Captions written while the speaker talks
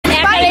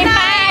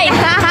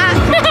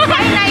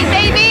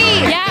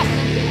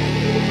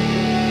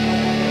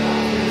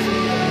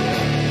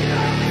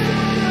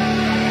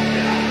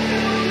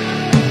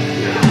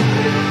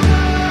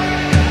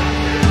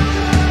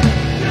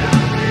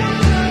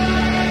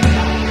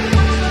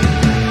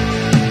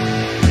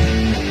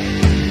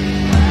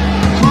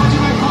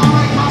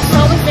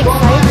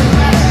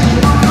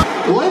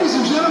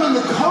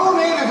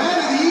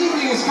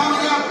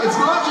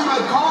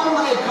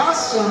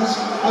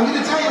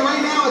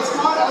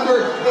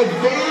under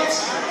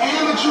advanced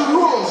amateur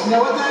rules.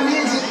 Now what that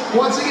means is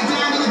once they get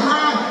down to the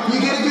ground,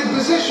 you get a good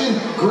position.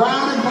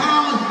 Ground and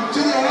pound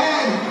to the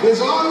head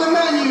is on the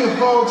menu,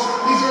 folks.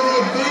 These are the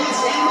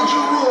advanced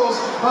amateur rules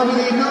under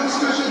the Nova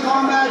Scotia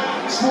Combat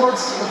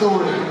Sports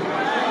Authority.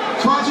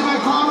 Sponsored by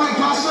Combat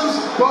Customs,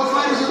 both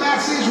fighters are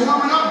backstage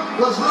warming up.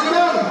 Let's bring it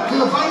out to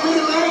the Fight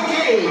League Atlantic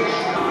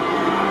Cage.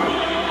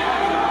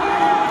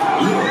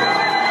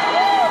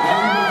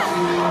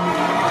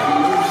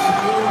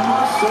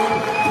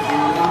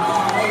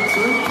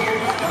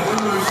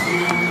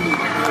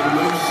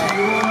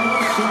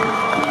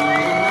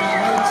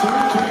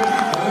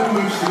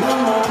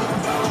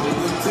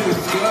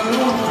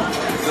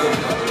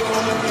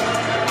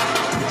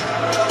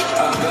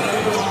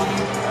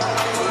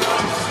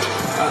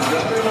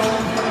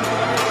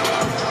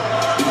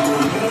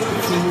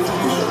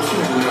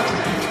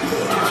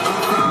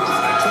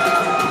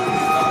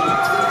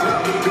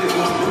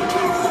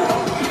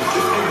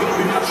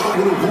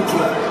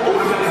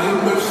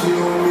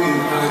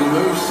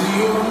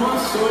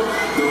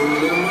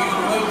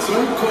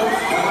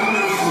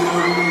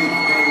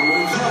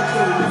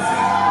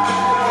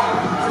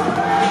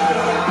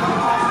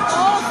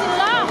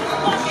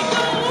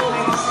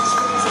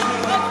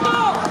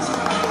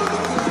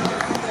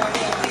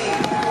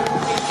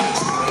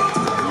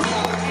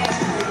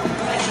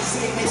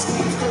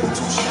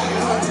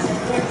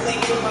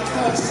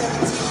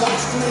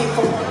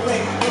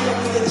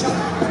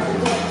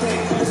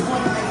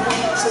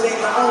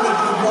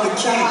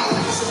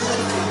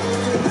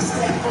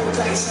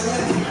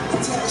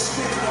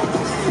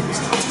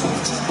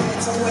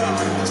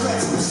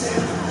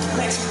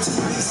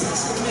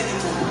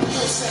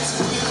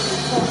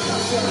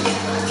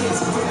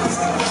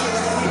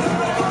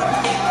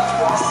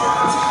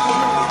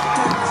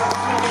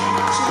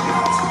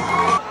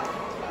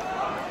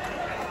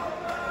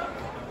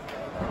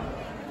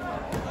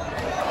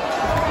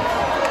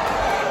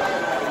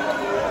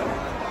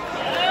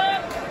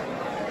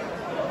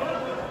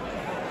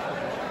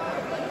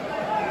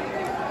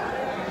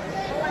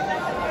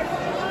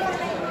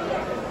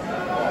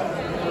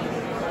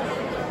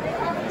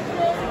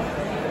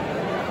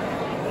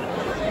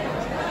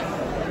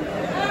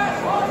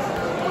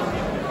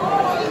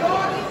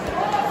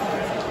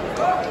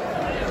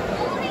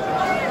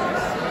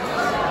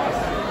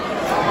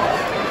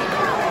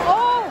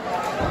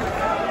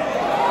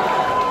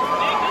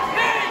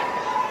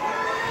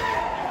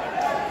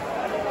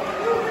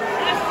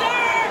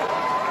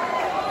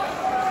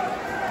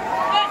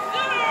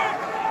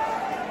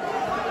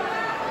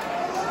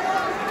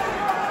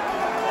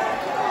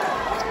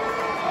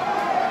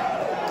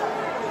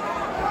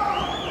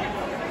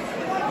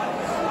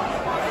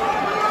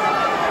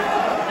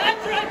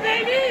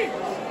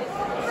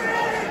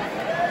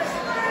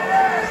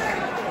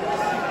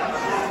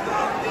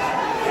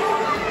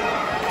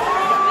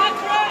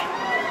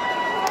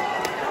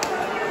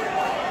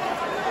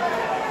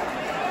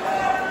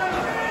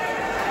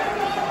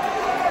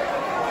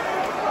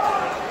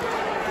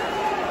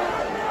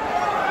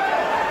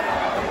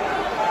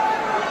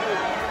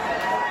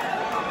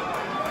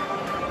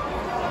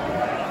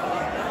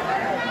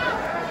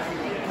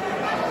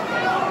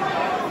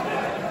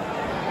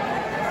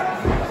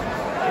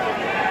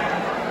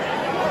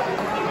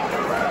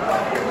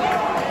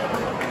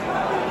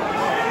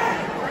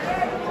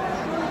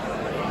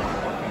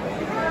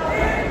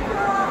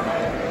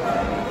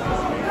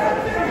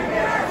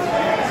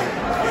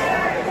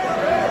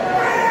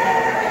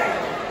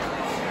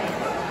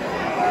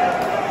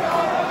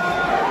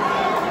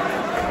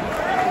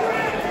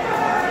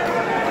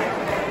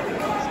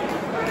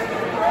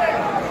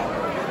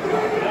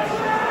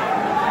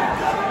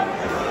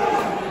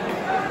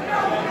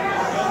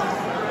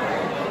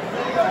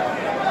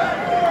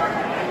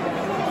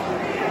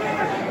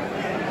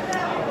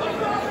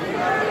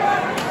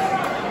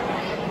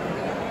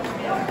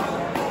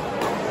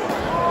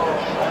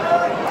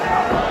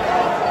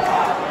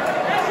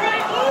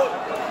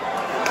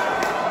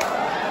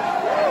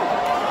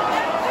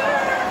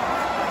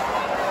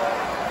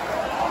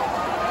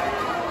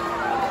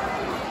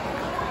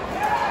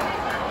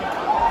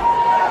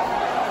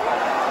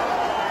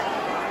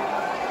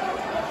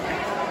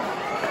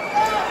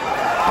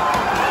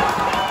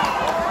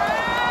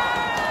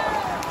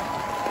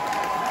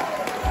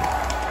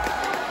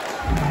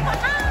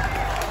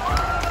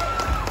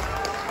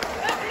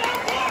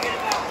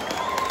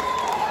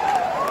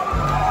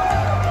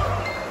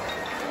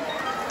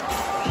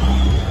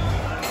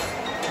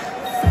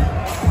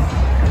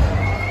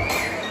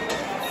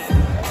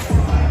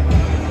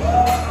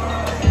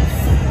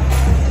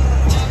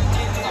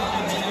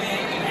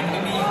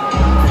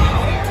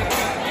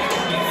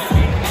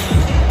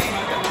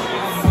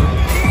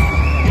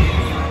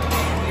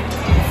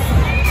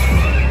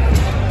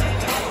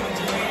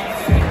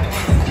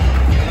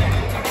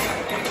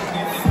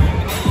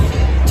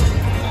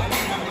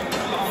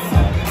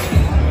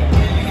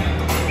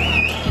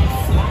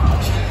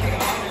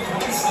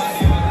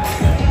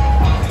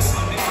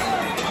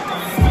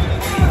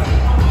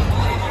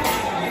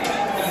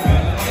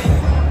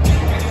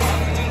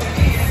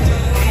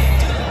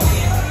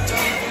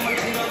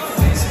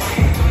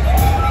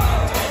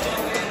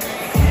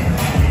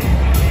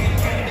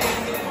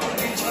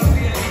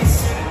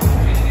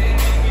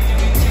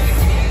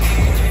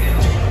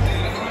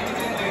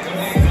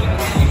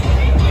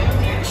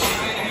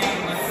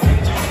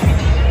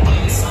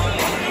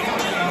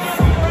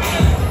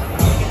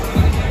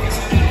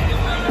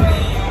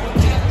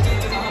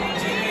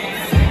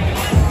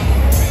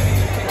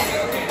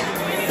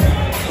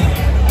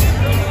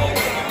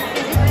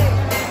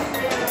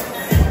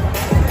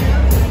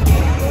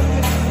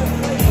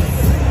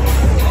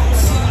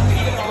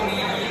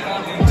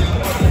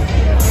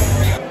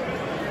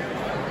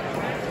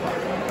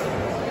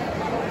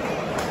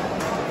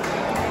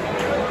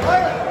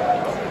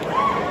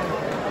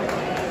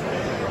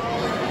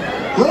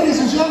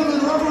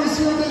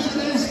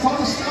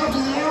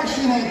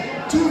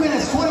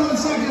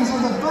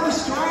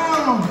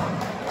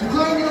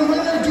 Declaring your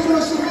winner due to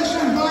a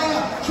submission via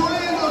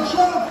triangle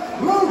choke,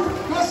 Luc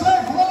De Ste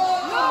Croix!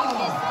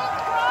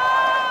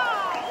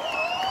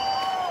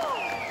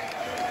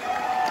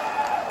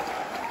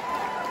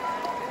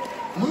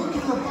 Luc,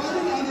 you were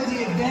fighting under the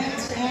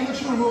advanced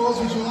amateur rules,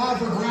 which allow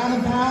for ground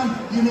and pound.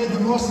 You made the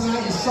most of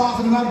that. You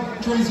softened up,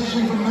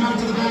 transitioning from mount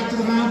to the back to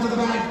the mount to the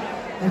back,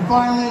 and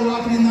finally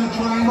locking in that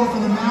triangle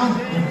from the mount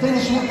and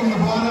finishing it from the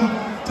bottom.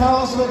 Tell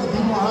us about the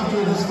people out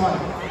there this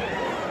fight.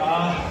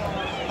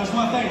 I just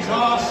want to thank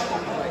Josh,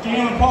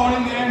 game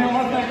opponent, and I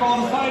want to thank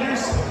all the fighters.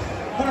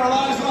 Put our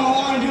lives on the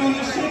line doing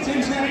this shit.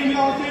 Team training,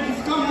 y'all. Thank you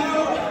for coming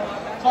out.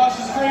 Josh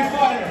is a great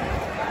fighter.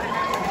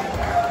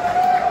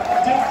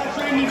 I did what I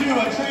trained to do.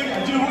 I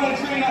do what I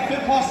trained at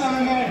Fit Plus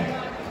MMA.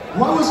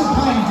 What was the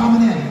plan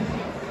coming in?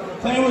 The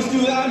plan was to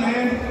do that,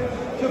 man.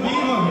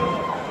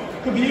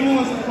 Khabib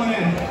was the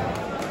plan.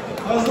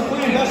 That was the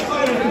plan. Best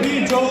fighter,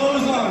 Khabib, Joe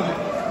Lozon,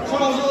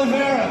 Charles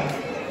Oliveira,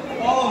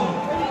 all of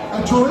them.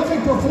 A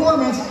terrific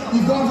performance.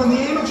 You've gone from the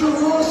amateur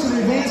rules to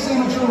the advanced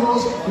amateur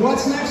rules.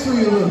 What's next for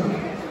you, Luc?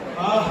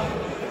 I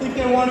think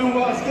they want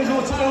to schedule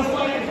a title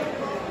fight.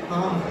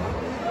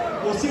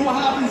 We'll see what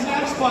happens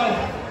next, but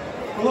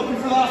we're looking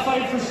for that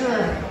fight for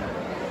sure.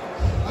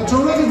 A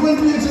terrific win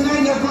for you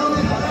tonight. No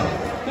comment.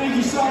 Thank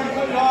you. Sorry to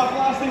cut you off.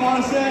 Last thing I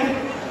want to say,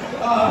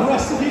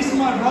 rest in peace to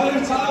my brother,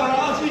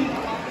 MMArazzi.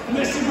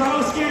 Miss you,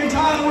 bro. Scary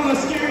Tyler, one of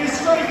the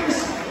scariest strikers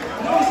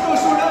Nova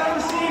Scotia I've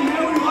ever seen,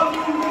 man. We love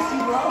you. We miss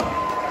you, bro.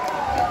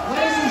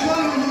 Ladies and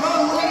gentlemen, your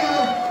own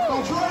winner by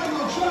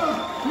triangle choke,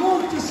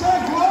 Luc De Ste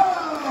Croix.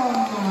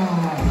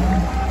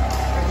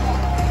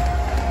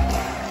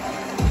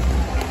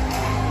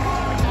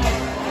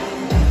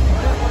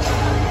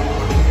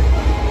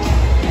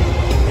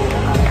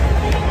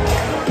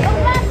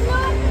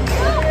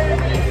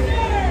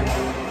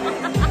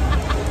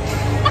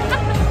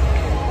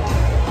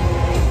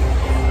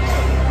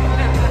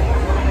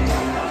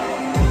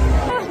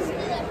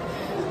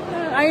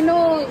 I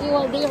know you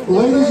will be.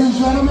 Ladies and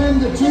gentlemen,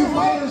 the two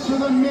fighters for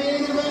the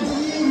main event of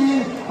the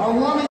evening are one.